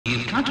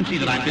Can't you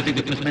see that I'm busy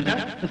with Miss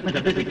Minter? Miss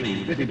Minter, busy,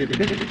 please. Busy.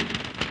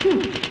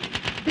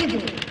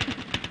 Busy.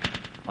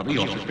 Mother,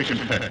 your suspicions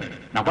hurt me.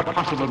 Now, what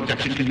possible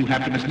objection can you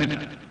have to Miss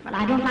Minter? But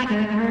I don't like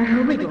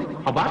her wiggle.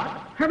 Her what?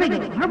 Her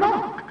wiggle, her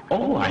walk.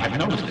 Oh, I have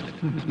noticed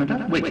it. Miss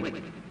Minter, wait.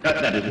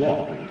 That is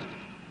walk,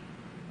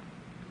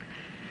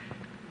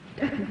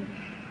 please.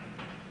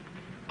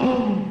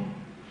 Oh,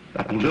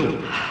 that will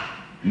do.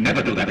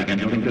 Never do that again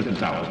during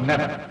business hours.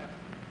 Never.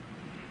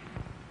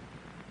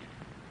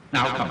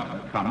 Now,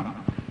 come.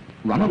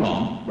 Run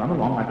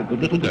along like a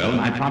good little girl,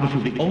 and I promise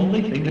you the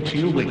only thing that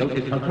she'll wiggle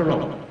is her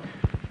carole.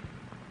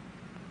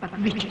 But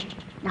Richard,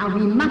 now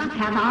we must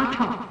have our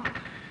talk.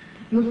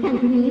 You'll send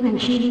for me when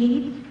she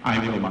leaves?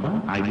 I will,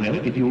 Mother. I will,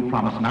 if you'll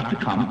promise not to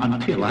come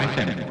until I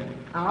send for you.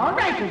 All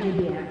right, Richard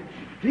dear.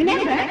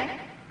 Remember,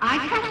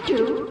 I trust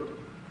you.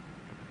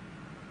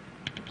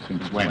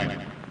 Since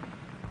when?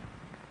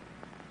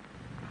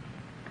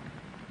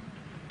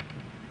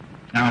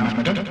 Now, Miss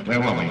Minter, where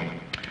were we?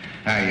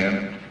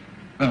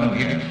 Oh,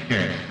 yes.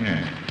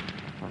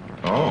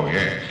 Oh,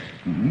 yes.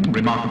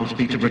 Remarkable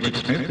speech of Richard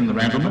Smith in the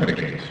Randall murder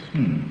case.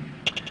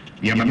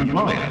 The eminent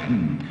lawyer.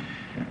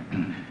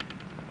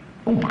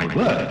 Oh, my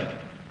word.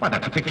 Why,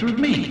 that's a picture of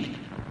me.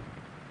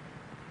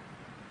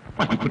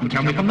 Why, you couldn't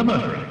tell me from the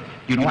murderer.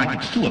 You know, I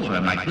could sue a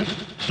firm like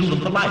this, sue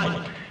them for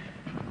libel.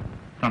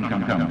 Come,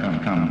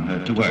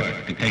 to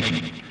work.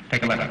 Dictation.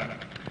 Take a letter.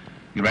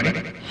 You ready?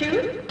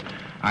 Shoot.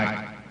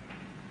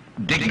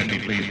 Dignity,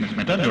 please, Miss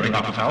Minter, during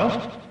office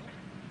hours.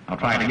 I'll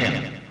try it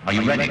again. Are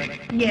you ready?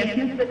 Yes,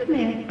 Mr.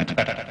 Smith. That's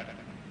better.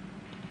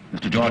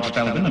 Mr. George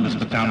Spelden,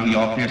 Elizabethtown, New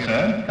York, dear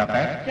sir. Got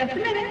that? Just a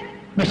minute.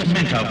 Miss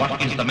Minter,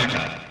 what is the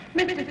matter?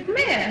 Mr.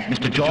 Smith.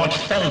 Mr. George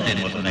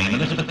Spelden was the name,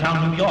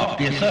 Elizabethtown, New York,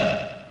 dear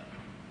sir.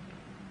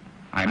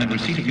 I am in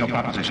receipt of your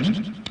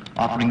proposition,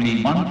 offering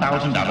me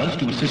 $1,000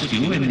 to assist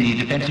you in the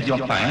defense of your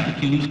client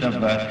accused of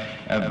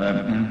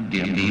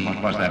dear me,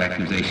 what was that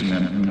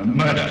accusation?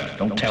 Murder.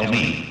 Don't tell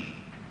me.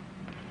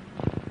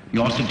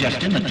 Your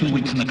suggestion that 2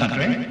 weeks in the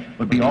country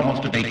would be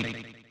almost a bait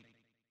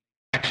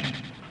action.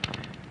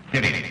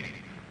 Period.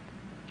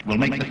 We'll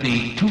make the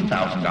fee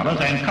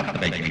 $2,000 and cut the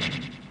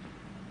vacation.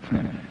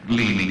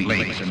 Gleaming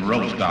lakes and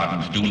rose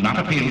gardens do not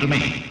appeal to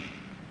me,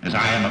 as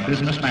I am a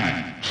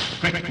businessman.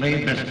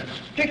 Strictly business.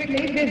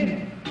 Strictly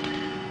business.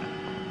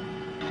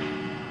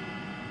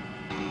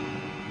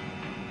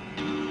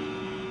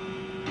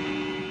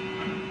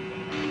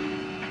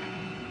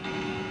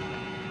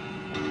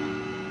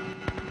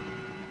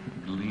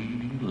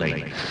 Gleaming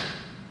lakes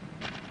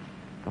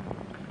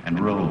and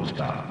rose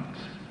gardens.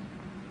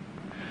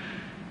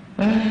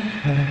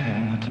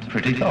 That's a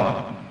pretty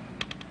thought.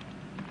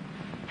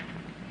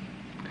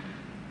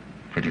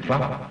 Pretty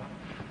flower.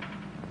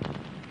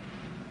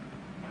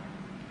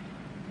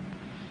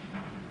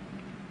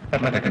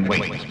 That letter can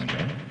wait, Miss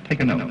Minter.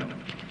 Take a note.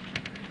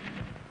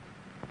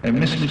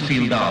 Miss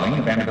Lucille Darling,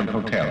 of Vanderbilt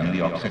Hotel, New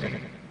York City.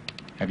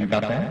 Have you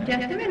got that?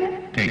 Just a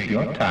minute. Take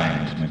your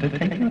time, Miss Minter.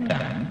 Take your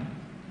time.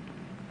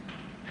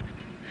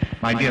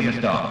 My dear Miss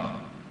Darling,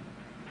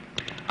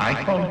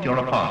 I called at your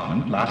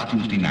apartment last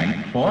Tuesday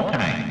night 4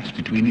 times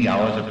between the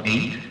hours of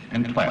 8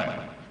 and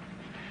 12.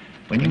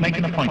 When you make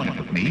an appointment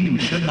with me, you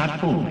should not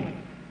fool me.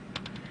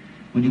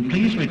 Will you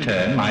please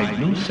return my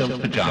blue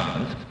silk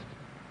pajamas,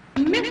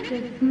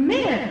 Mr.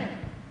 Smith.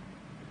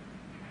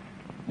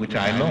 which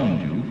I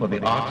loaned you for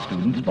the art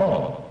students'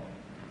 ball?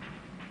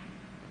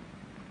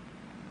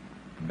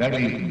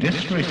 Very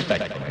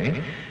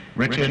disrespectfully,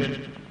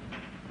 Richard...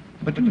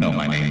 But you know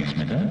my name, Miss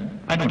Minter.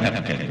 I don't have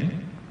to tell you.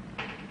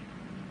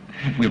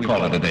 We'll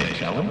call it a day,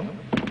 shall we?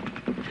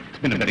 It's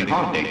been a very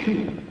hard day,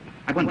 too.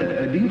 I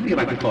wonder, do you feel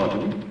like a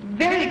cordial?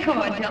 Very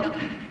cordial.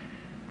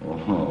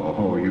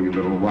 Oh, you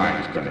little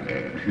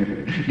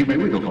wisecracker. You may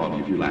wiggle for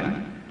me if you like.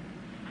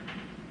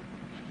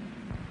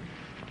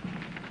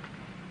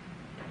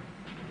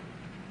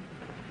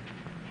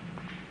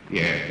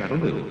 Yes, that'll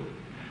do.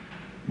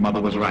 Mother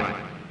was right.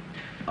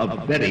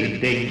 A very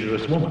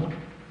dangerous woman.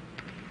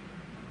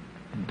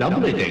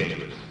 Doubly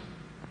dangerous.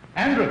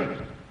 Andrews.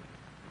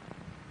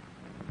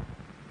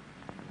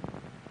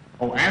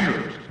 Oh,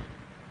 Andrews.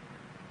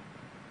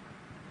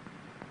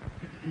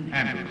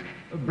 Andrews,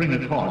 bring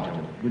a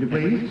cordial, will you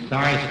please?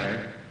 Sorry,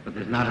 sir, but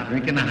there's not a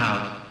drink in the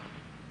house.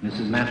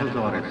 Mrs. Mantle's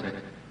ordered,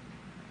 sir.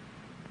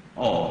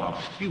 Oh,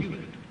 how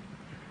stupid.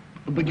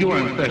 But you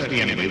weren't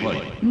thirsty anyway, were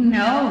you?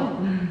 No.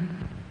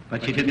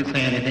 But you didn't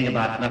say anything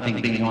about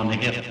nothing being on the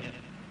hip.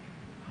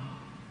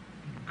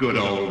 Good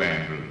old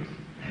Andrews.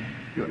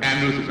 Your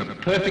Andrews is a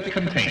perfect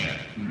container.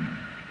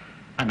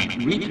 I mean,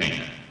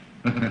 retainer.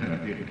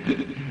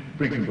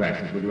 Bring some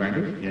glasses, will you,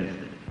 Andrews? Yes,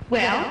 sir.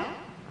 Well,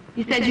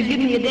 you said you'd give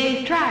me a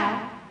day's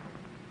trial.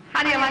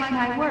 How do you like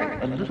my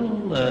work? A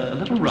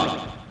little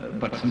rough,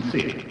 but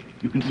sincere.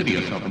 You consider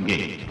yourself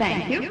engaged.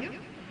 Thank you.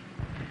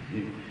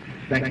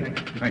 Thank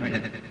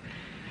you.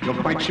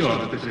 You're quite sure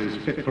that this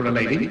is fit for a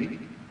lady?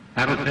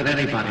 That'll fit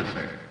anybody,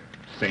 sir.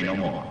 Say no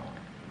more.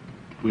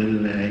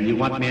 Will you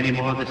want me any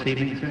more this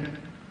evening, sir?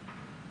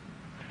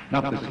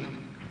 Not this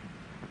evening.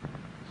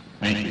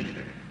 Thank you,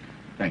 sir.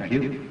 Thank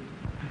you.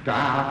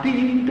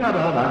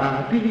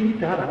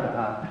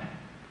 Da-dee-da-da-da-dee-da-da-da.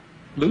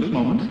 Loose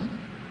moments.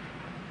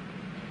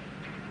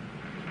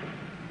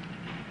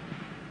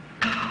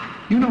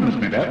 You know, Miss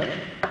Minter,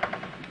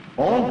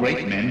 all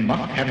great men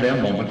must have their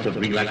moments of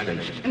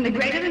relaxation. And the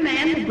greater the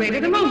man, the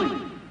greater the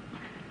moment.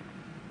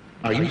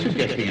 Are you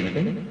suggesting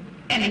anything?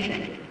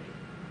 Anything.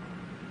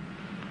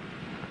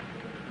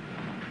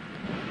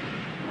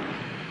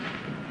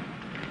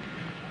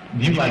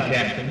 Do you like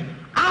dancing?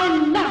 I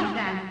love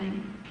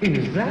dancing.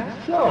 Is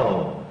that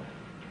so?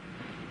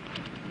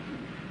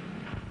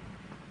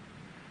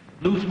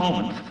 Loose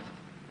moments.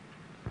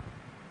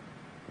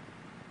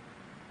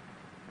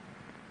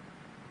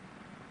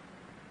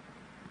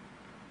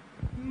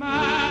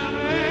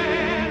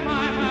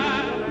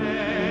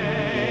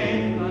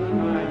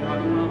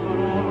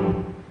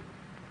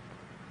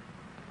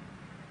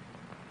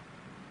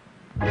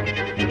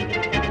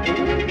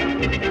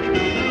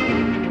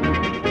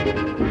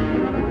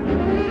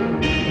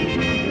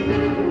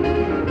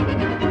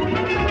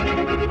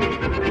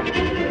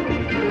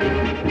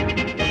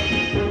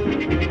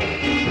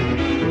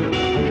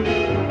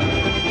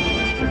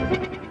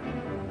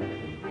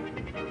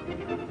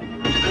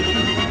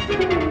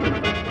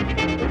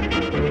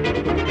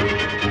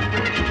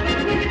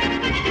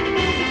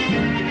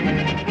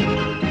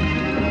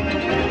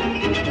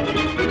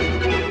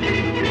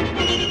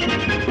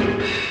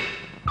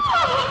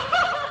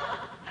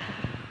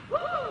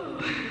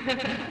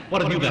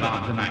 What have you got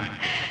on tonight?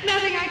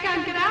 Nothing I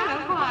can't get out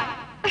of. Why?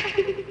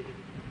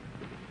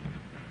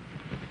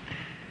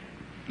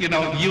 You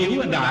know,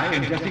 you and I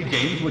and Jesse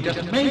James were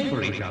just made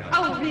for each other.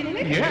 Oh,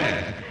 really?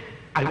 Yes.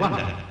 I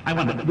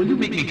wonder, will you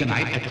meet me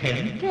tonight at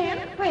 10? 10?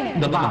 Where?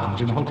 The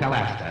lounge in the Hotel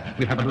Astor.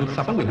 We'll have a little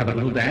supper, we'll have a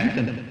little dance,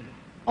 and...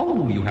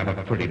 Oh, you have a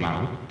pretty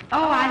mouth.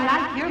 Oh, I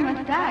like your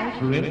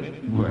mustache. Really?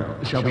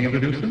 Well, shall we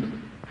introduce them?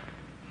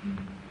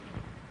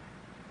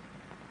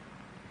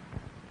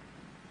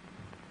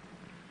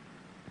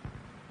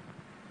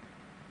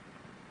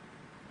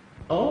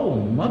 Oh,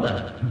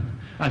 Mother.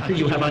 I see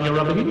you have on your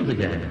rubber heels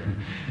again.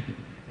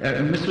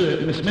 Miss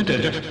Minter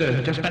just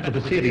met with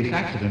a serious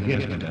accident.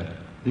 Yes, Minter.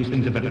 These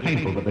things are very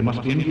painful, but they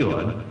must be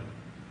endured.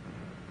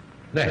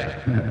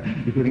 There.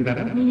 You feeling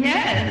better?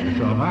 Yes.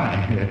 So am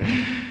I.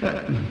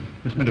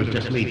 Miss Minter's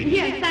just leaving.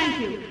 Yes, thank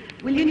you.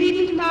 Will you need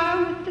me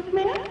tomorrow, Mr.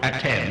 Smith?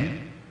 At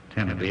 10.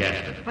 10 at the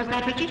Astor. Was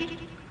that Richard?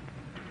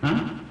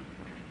 Huh?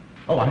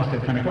 Oh, I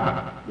said 10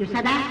 o'clock. You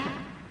said after.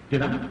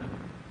 Did I?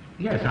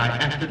 Yes, I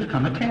asked her to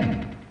come at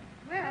 10.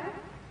 Well,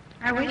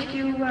 I wish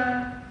you,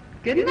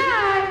 good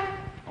night.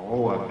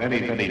 Oh, a very,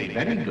 very,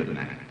 very good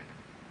night.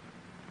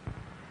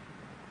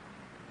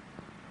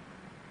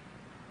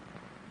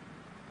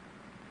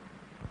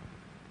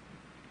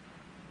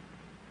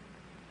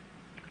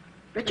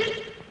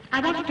 Richard, I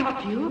want to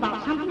talk to you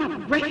about something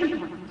of great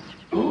importance.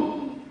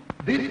 Oh,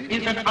 this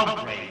is an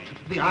outrage.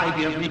 The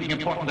idea of leaving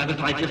important letters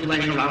like this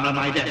laying around on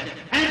my desk.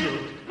 Andrew!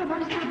 But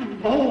what has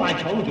happened? Oh, I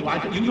told you.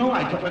 You know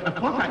I told you. Of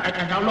course I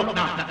now look,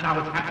 now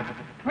it's happened.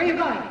 Where are you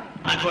going?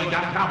 I'm going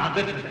downtown on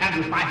business.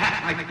 Andrew, my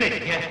hat, my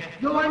stick, yes.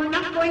 You are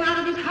not going out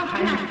of this house I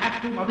tonight.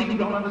 have to, Mother. You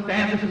don't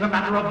understand. This is a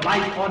matter of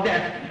life or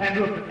death.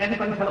 Andrew, if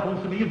anybody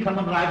telephones to me, you tell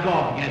them that I've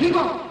gone, yes. He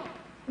won't.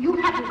 You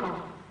have to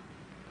go.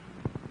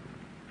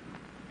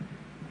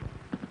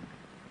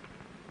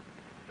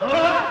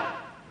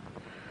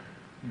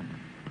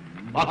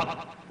 Mother,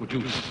 would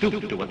you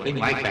stoop to a thing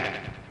like that?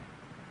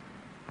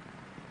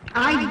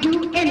 I'd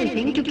do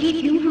anything to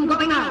keep you from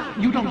going out.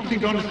 You don't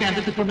seem to understand.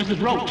 This is for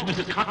Mrs. Roach,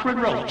 Mrs. Cochran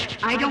Roach.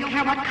 I don't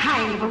care what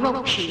kind of a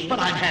rope she is. But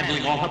I'm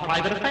handling all her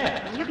private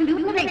affairs. You can do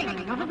it in the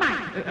daytime, not at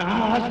night. Her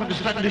husband is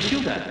threatened to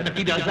shoot her, and if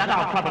he does that,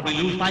 I'll probably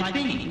lose my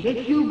fee.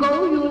 If you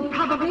go, you'll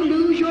probably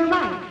lose your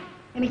life.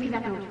 Let me see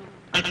that note.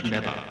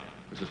 Never.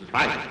 This is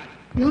private.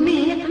 You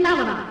mean it's an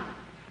alibi?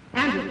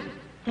 Andrews,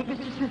 take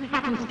Mr. Smith's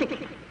hat and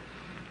stick.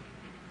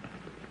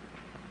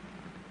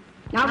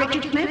 Now,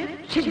 Richard Smith,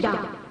 sit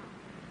down.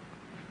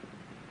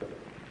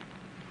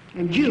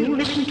 And you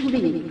listen to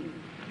me.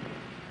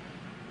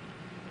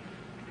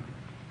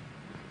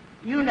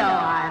 You know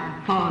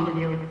I'm fond of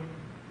you.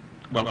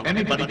 Well,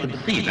 anybody can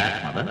see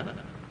that, Mother.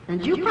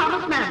 And you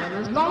promised Madam,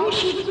 as long as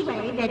she was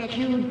away, that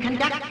you'd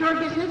conduct your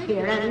business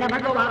here and never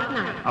go out at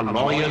night. A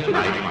lawyer's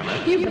life,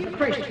 Mother. You're the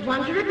first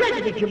one to regret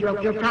it if you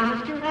broke your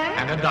promise to her.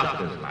 And a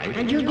doctor's life.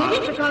 And you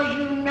did it because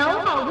you know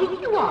how weak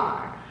you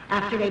are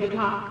after 8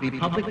 o'clock. The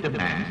public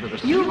demands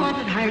that a... You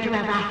wanted her to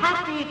have a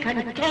happy,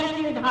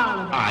 contented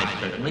holiday. I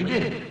certainly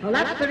did. Well,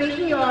 that's the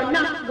reason you're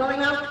not going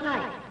out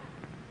tonight.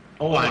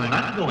 Oh, I'm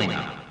not going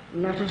out.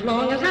 Not as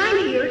long as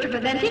I'm here to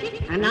prevent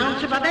it. An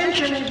ounce of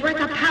prevention is worth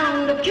a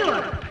pound of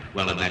cure.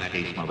 Well, in that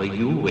case, Mother,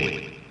 you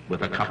wait,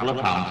 with a couple of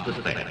pounds to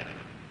spare.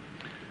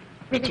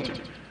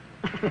 Richard,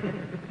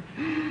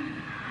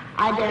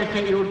 I dare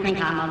say you'll think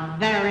I'm a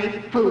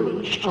very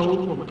foolish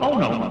old woman. Oh,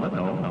 no, Mother,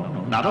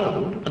 no, not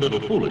old. A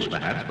little foolish,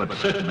 perhaps, but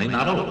certainly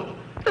not old.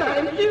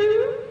 Thank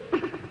you.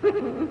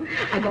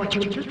 I bought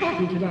you a little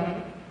present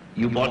today.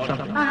 You bought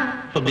something?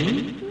 For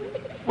me?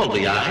 Well,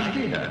 the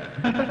idea.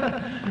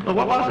 Well,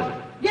 what was it?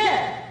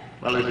 Yes,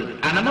 Well, is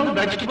it animal,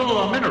 vegetable,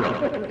 or mineral?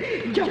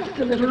 Just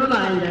a little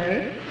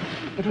reminder.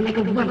 It'll make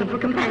a wonderful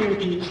companion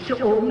piece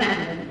to old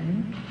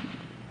Madeline.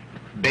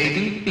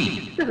 Baby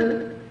feet.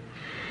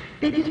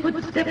 Baby's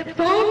footsteps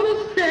on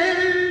the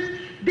stairs.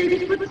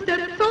 Baby's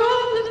footsteps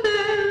on the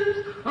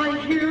stairs. I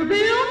hear them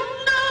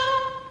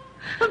now.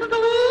 Those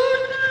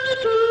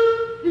little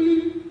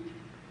feet.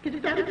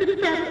 Kitty-tatty,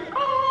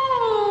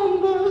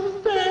 on the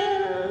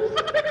stairs.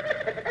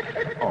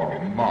 Oh,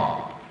 Ma.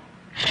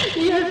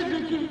 Yes,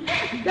 Richard.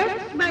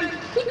 That's my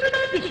secret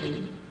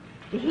ambition.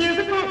 To hear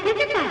the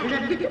patter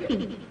of little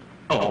feet.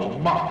 Oh,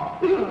 Ma.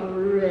 Oh,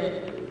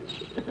 Rich.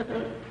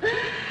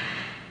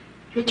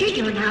 Richard,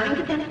 you're now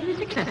independently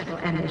successful,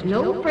 and there's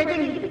no further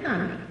need of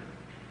economy.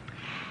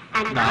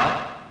 And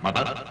Now,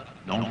 Mother,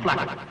 don't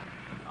flatter.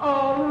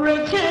 Oh,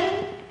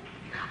 Richard,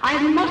 I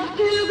must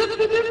hear the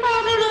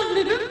pitter-patter of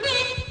little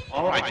feet.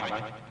 All right,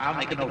 Mother. I'll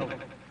make a note of it.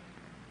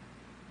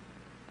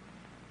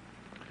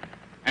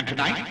 And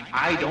tonight,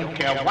 I don't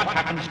care what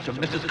happens to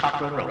Mrs.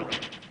 Cochrane Roach.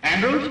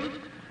 Andrews?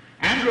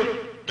 Andrew!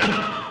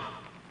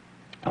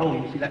 Oh,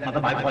 you see that,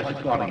 Mother? My voice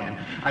is gone again.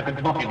 I've been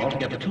talking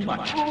altogether too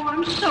much. Oh,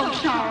 I'm so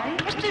sorry.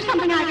 Is there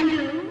something I can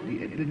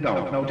do?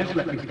 No, just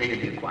let me stay in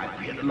here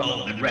quietly and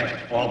alone and rest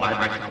all by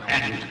myself.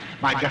 Andrews,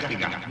 my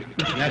dusting up.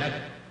 Yes.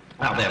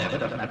 Now there, Mother,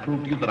 doesn't that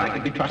prove to you that I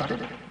can be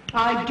trusted?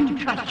 I do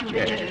trust you,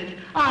 Richard. Yes.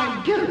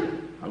 I do.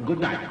 Oh, good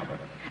night, Mother.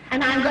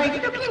 And I'm going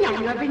to look in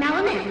on you every now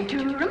and then to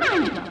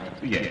remind you of it.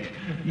 Yes.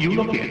 You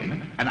look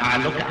in, and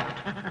I look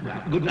out.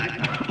 Well, good night.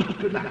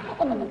 Good night.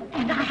 Oh,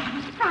 and I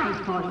have a surprise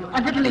for you,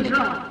 a little later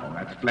on. Oh,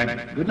 that's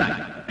splendid. Good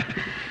night.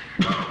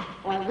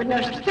 Well, good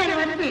nurse to tell you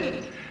what it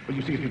is. Well,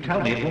 you see, if you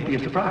tell me, it won't be a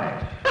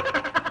surprise.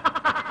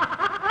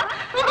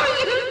 Oh,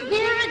 you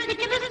dear,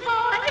 ridiculous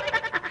boy.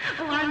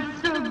 Oh,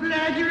 I'm so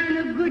glad you're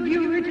in a good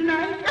humor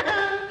tonight.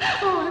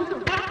 Oh, I'm so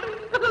happy.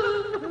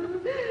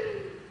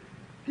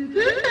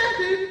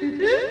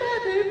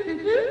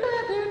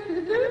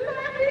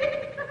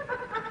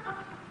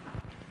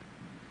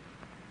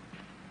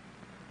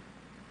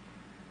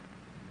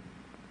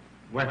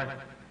 Well,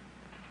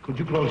 could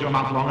you close your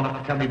mouth long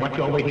enough to tell me what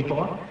you're waiting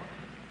for?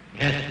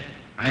 Yes,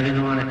 I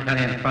didn't want to tell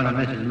you in front of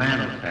Mrs.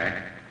 Mantle,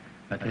 sir,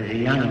 but there's a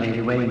young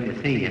lady waiting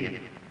to see you.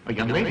 A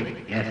young lady?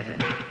 Yes, sir.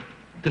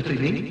 To see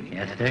me?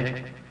 Yes,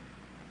 sir.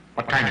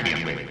 What kind of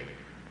young lady?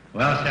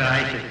 Well, sir,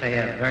 I should say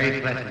a very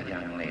pleasant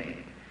young lady.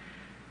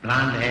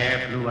 Blonde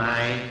hair, blue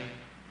eyes,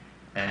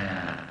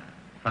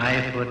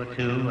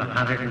 5'2",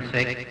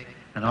 106,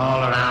 and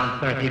all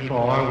around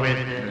 34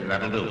 with...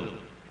 That'll do.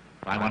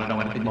 If I want to know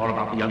anything more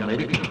about the young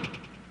lady,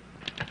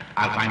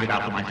 I'll find it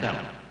out for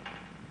myself.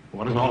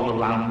 What is all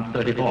around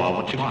 34?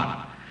 What's she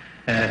want?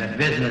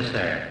 Business,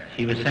 sir.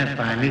 She was sent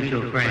by a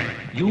mutual friend.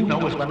 You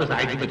know as well as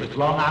I do that it's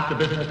long after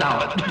business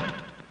hours.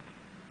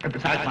 And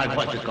besides, my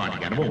voice is gone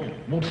again. I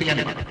won't see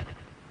anybody.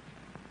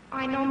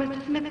 I know,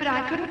 Mr. Smith, but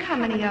I couldn't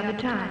come any other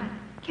time.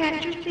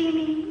 Can't you see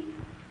me?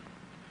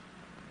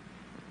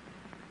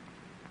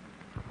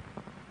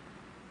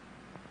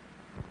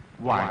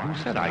 Why, who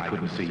said I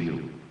couldn't see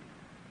you?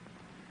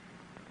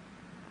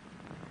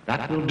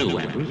 That will do,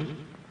 Andrews.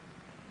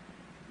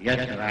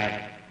 Yes, sir,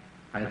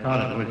 I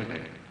thought it would,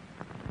 sir.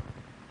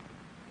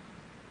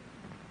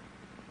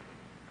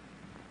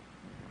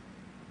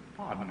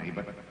 Pardon me,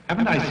 but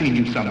haven't I seen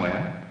you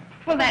somewhere?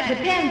 Well, that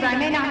depends. I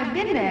may not have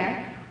been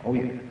there. Oh,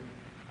 yeah.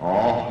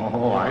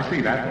 Oh, I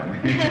see that one.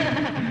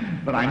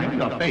 But I know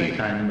your face.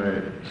 I'm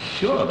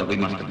sure that we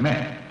must have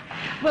met.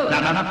 Well,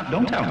 No,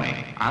 don't tell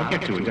me. I'll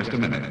get you in just a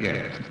minute,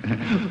 yes.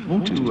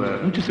 Won't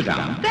you sit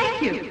down?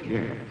 thank you.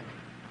 Yes.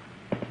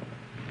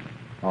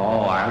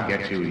 Oh, I'll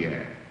get you,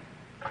 yeah.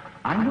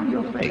 I know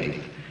your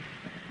face.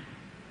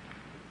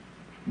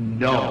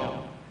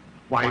 No.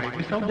 Why,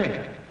 Miss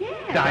O'Dare.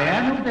 Yes.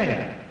 Diane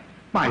O'Dare.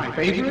 My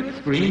favorite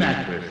screen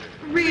actress.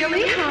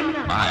 Really? How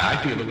nice.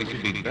 I feel that we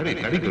should be very,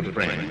 very good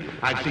friends.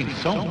 I've seen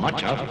so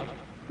much of her.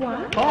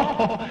 What?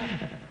 Oh,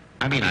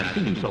 I mean, I've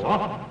seen you so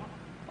often.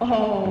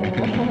 Oh,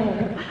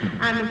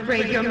 I'm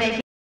afraid you're making